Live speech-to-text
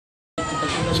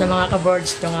So mga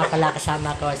kabords, ito nga pala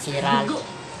kasama ko si Ral.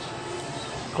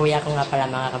 Kuya ko nga pala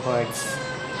mga kabords.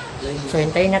 So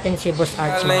hintayin natin si Boss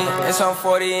Arch mga kabords.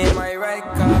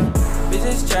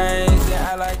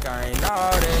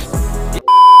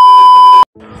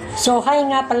 So hi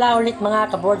nga pala ulit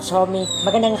mga kabords homie.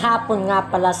 Magandang hapon nga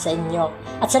pala sa inyo.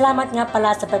 At salamat nga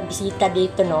pala sa pagbisita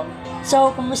dito no.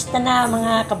 So kumusta na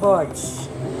mga kabords?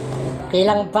 Okay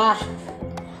lang ba?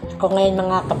 Ako ngayon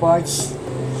mga kabords.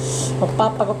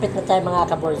 Magpapagupit na tayo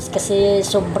mga kabords. Kasi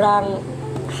sobrang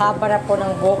haba na po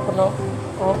ng buhok ko no.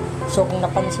 Oh, so kung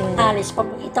napansin na alis,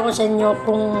 papakita ko sa inyo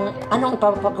kung anong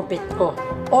ipapagupit ko.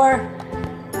 Or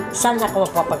saan ako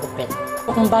magpapagupit.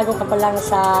 Kung bago ka pa lang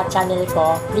sa channel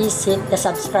ko, please hit the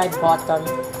subscribe button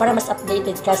para mas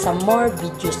updated ka sa more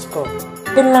videos ko.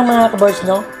 Yun lang mga kabords,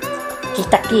 no?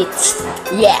 Kita kits!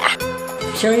 Yeah!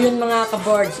 So yun mga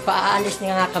kabords, paaalis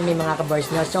na nga kami mga kabords,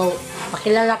 no? So,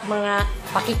 pakikilala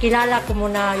ko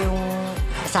muna yung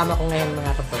kasama ko ngayon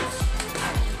mga kabords.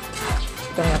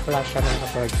 Ito nga pala siya mga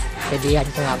kabords. Kaibigan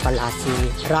ko nga pala si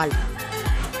Ralph.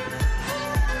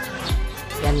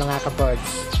 Yan mga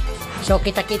kabords. So,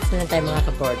 kita-kits na tayo mga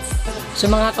kabords. So,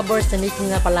 mga kabords, nandito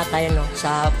na pala tayo no,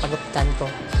 sa pagupitan ko.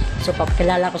 So,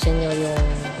 papakilala ko sa inyo yung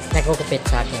nagugupit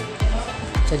sa akin.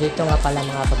 So, dito nga pala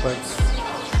mga kabords.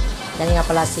 Yan nga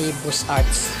pala si Boss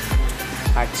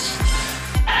ARTCH.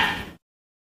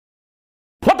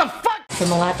 What the fuck? So,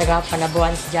 mga taga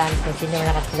Panaboans dyan, kung sino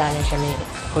nakakilala siya ni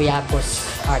Kuya Boss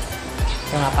ARTCH.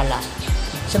 Ito nga pala.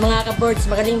 So, mga kabords,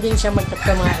 magaling din siya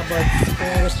magtato mga kabords. Kung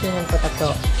gusto nyo po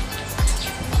tato,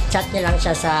 chat niya lang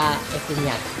siya sa FB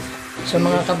niya. So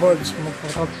mga kabords,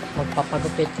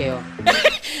 magpapagupit kayo.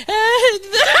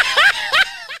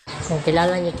 Kung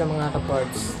kilala niyo ito mga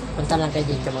kabords, punta lang kayo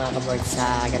dito mga kabords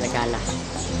sa Galagala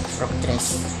Rock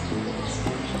Dress.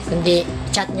 Kundi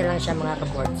chat niya lang siya mga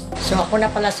kabords. So ako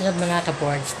na pala sunod mga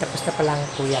kabords, tapos na palang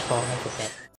kuya ko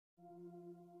magupit.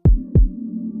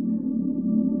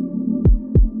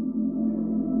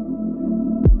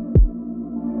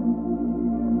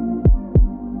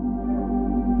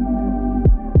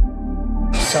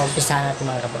 So, umpisa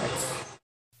natin mga kabords.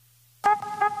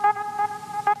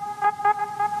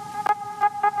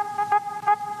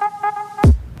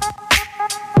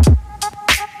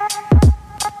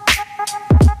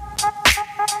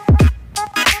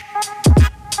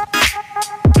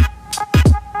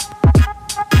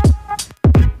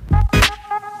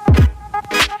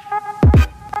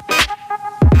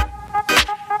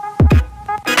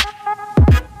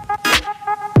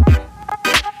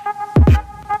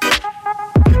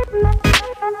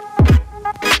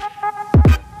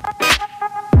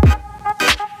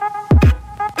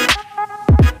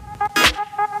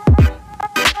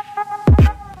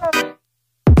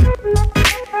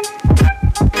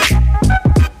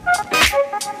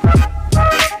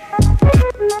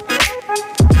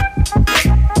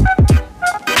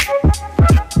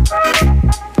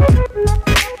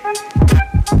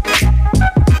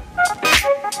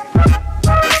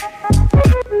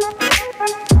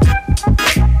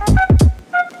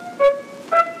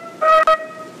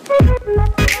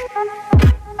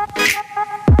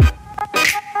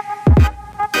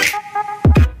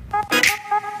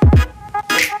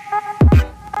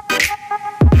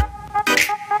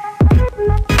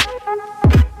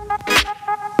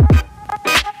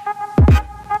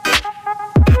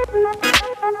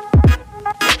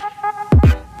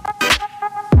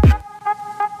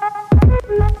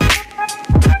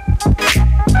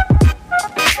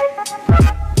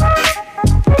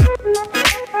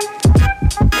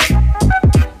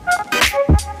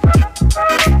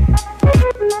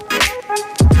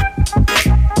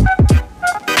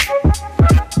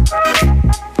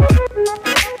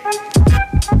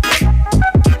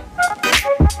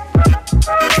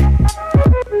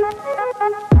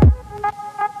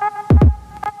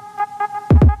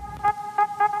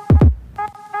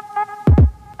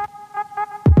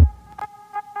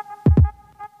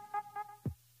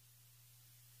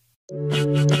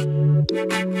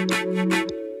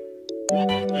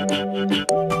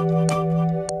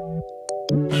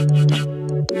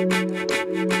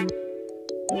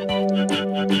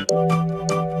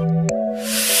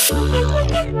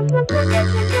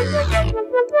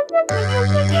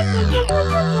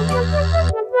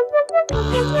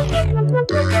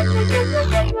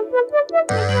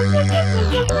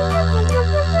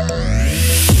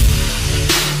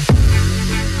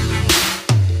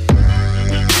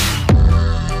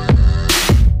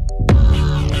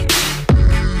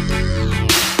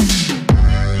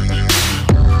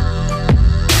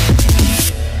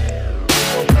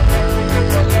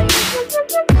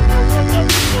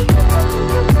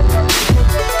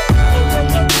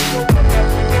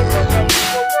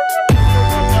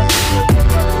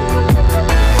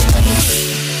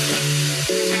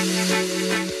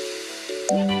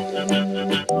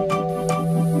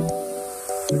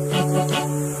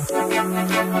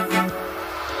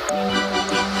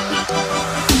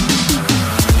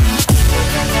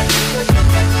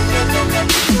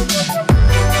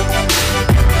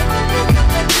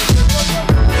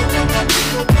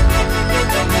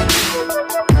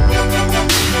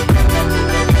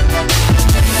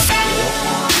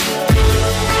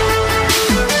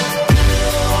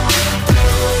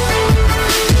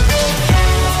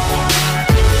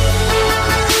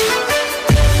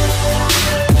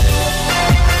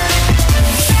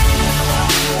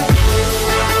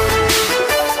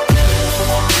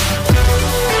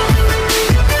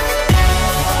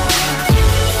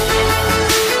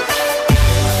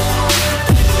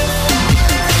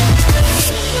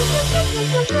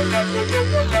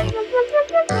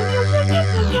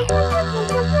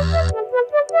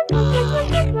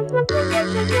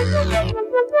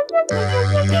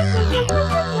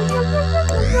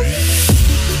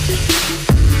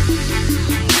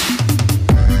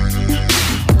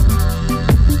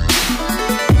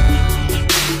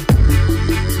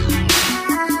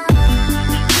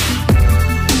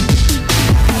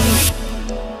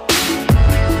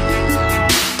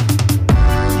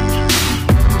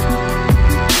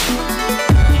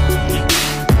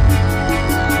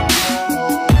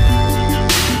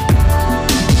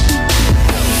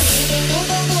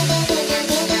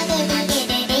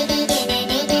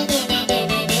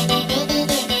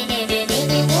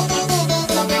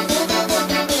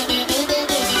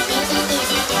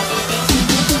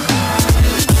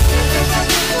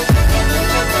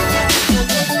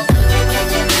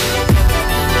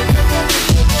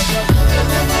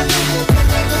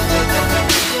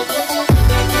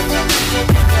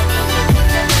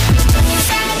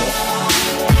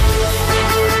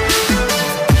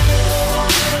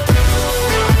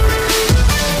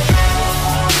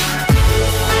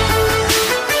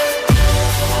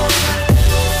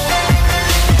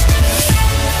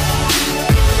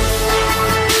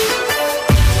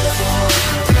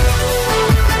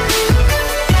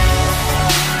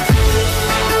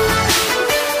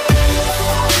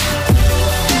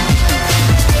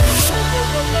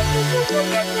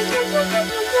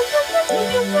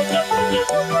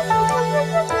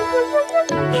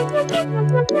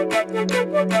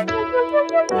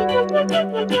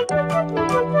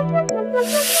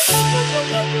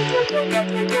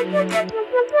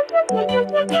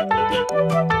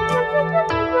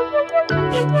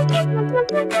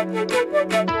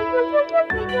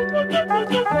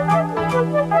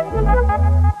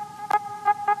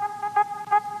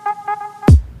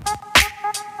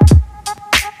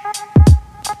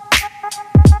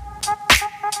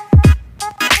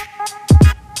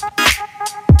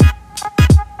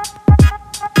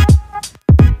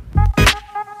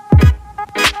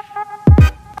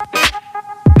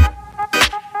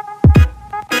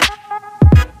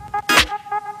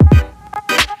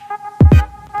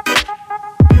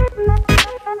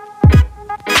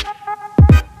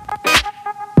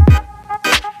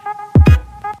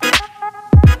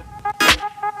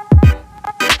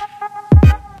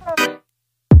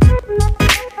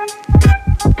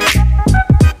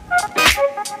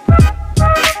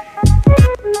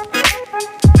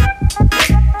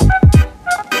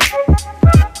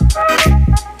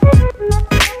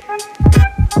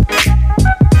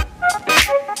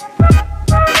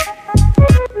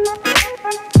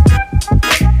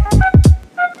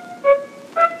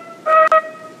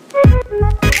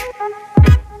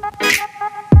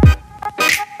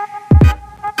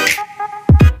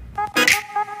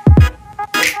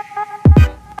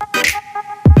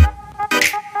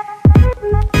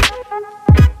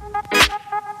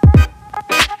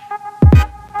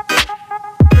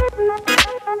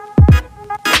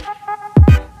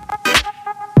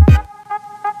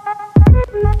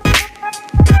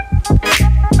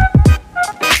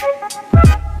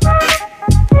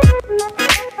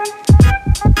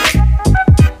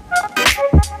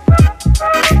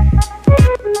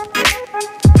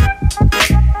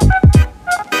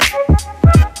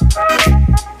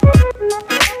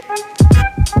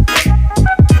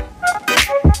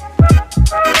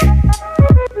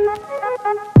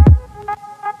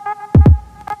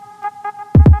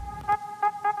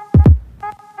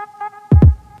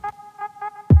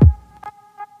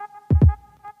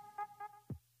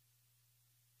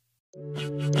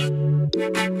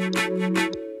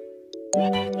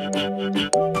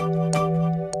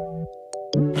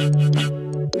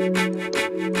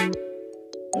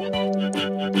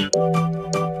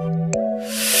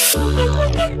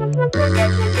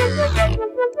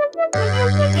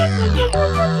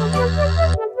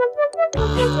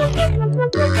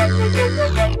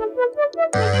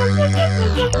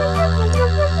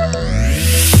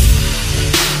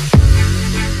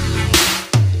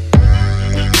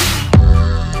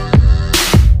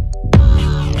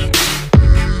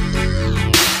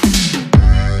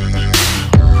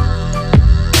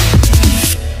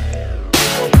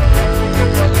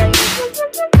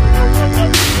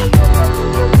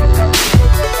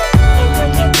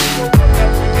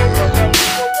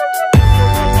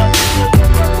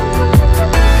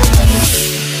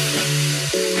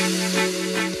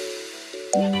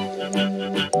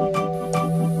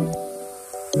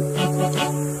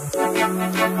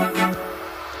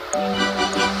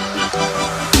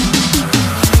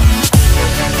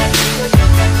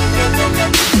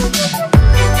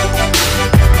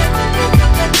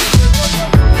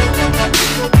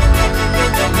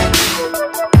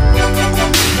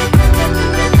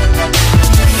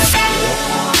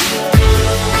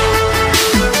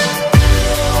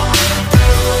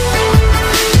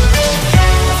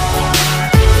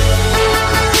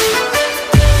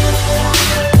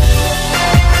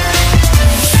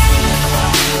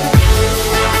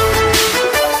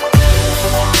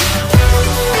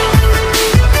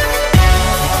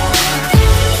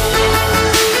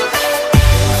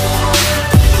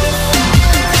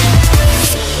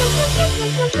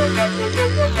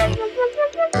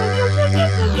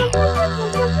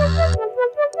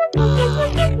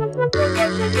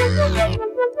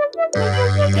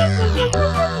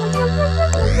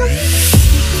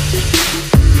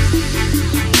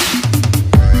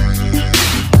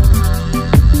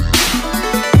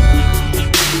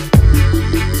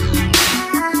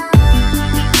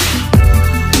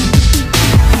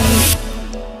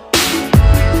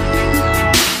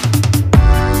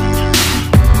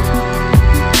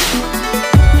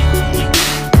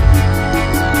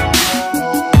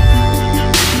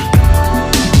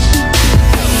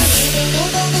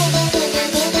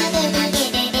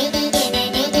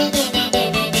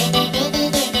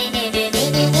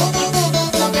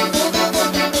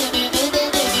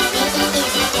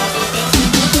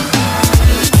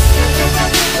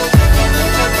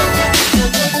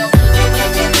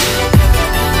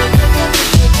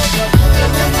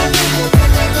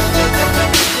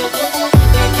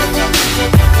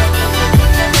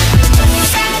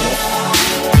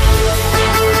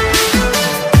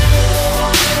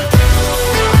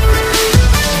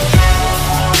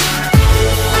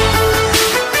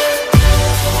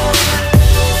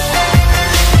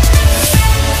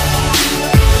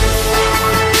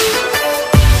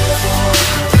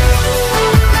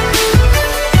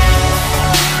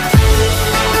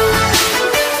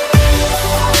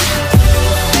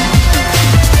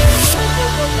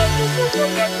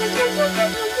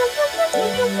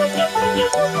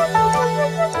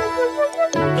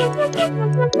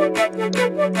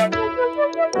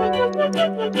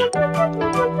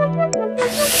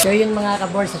 So yun mga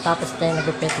kabords, natapos tayo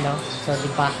nagupit, no? So di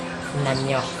ba,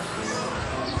 nanyo.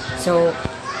 So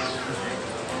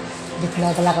dito na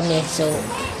pala kami. So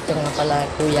ito nga pala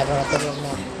kuya ko natulog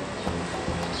na.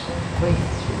 Uy,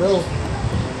 bro.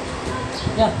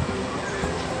 Yeah.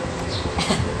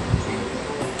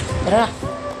 Tara.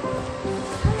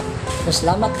 So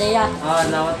salamat Deya.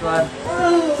 Salamat man.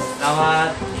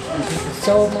 Salamat.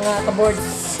 So mga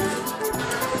kabords,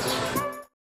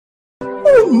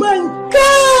 oh my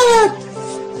God!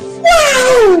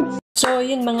 Wow! So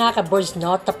yun mga kabords,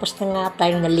 no? Tapos na nga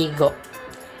tayong naligo.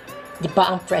 Di ba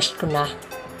ang fresh ko na?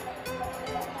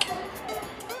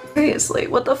 Seriously,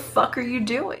 what the fuck are you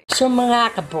doing? So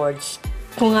mga kabords,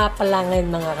 kung nga pala ngayon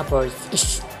mga kabords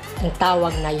is ang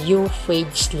tawag na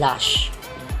U-fade slash.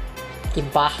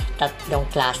 Diba? Tatlong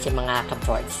klase mga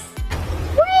kabords.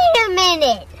 Wait a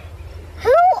minute!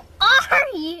 Who are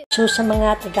you? So sa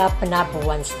mga taga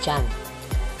Panaboans dyan,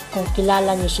 kung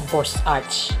kilala nyo si Boss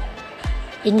ARTCH,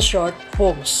 in short,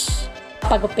 pogz.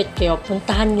 Pagupit kayo,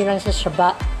 puntahan nyo lang sa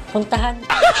puntahan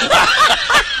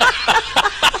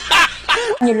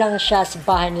nyo lang siya sa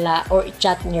bahay nila or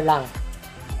i-chat nyo lang.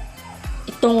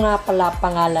 Ito nga pala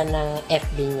pangalan ng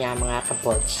FB niya mga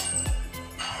kabords.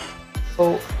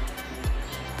 So,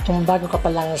 kung bago ka pa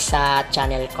lang sa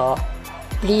channel ko,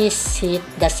 please hit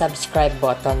the subscribe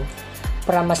button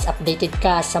para mas updated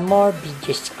ka sa more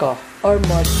videos ko or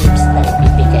more tips na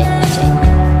ibibigay ko sa inyo.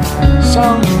 So,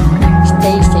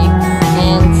 stay safe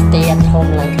and stay at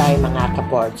home lang tayo mga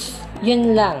kabords.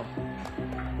 Yun lang.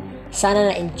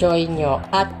 Sana na-enjoy nyo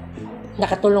at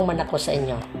nakatulong man ako sa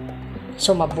inyo.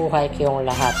 So, mabuhay kayong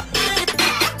lahat.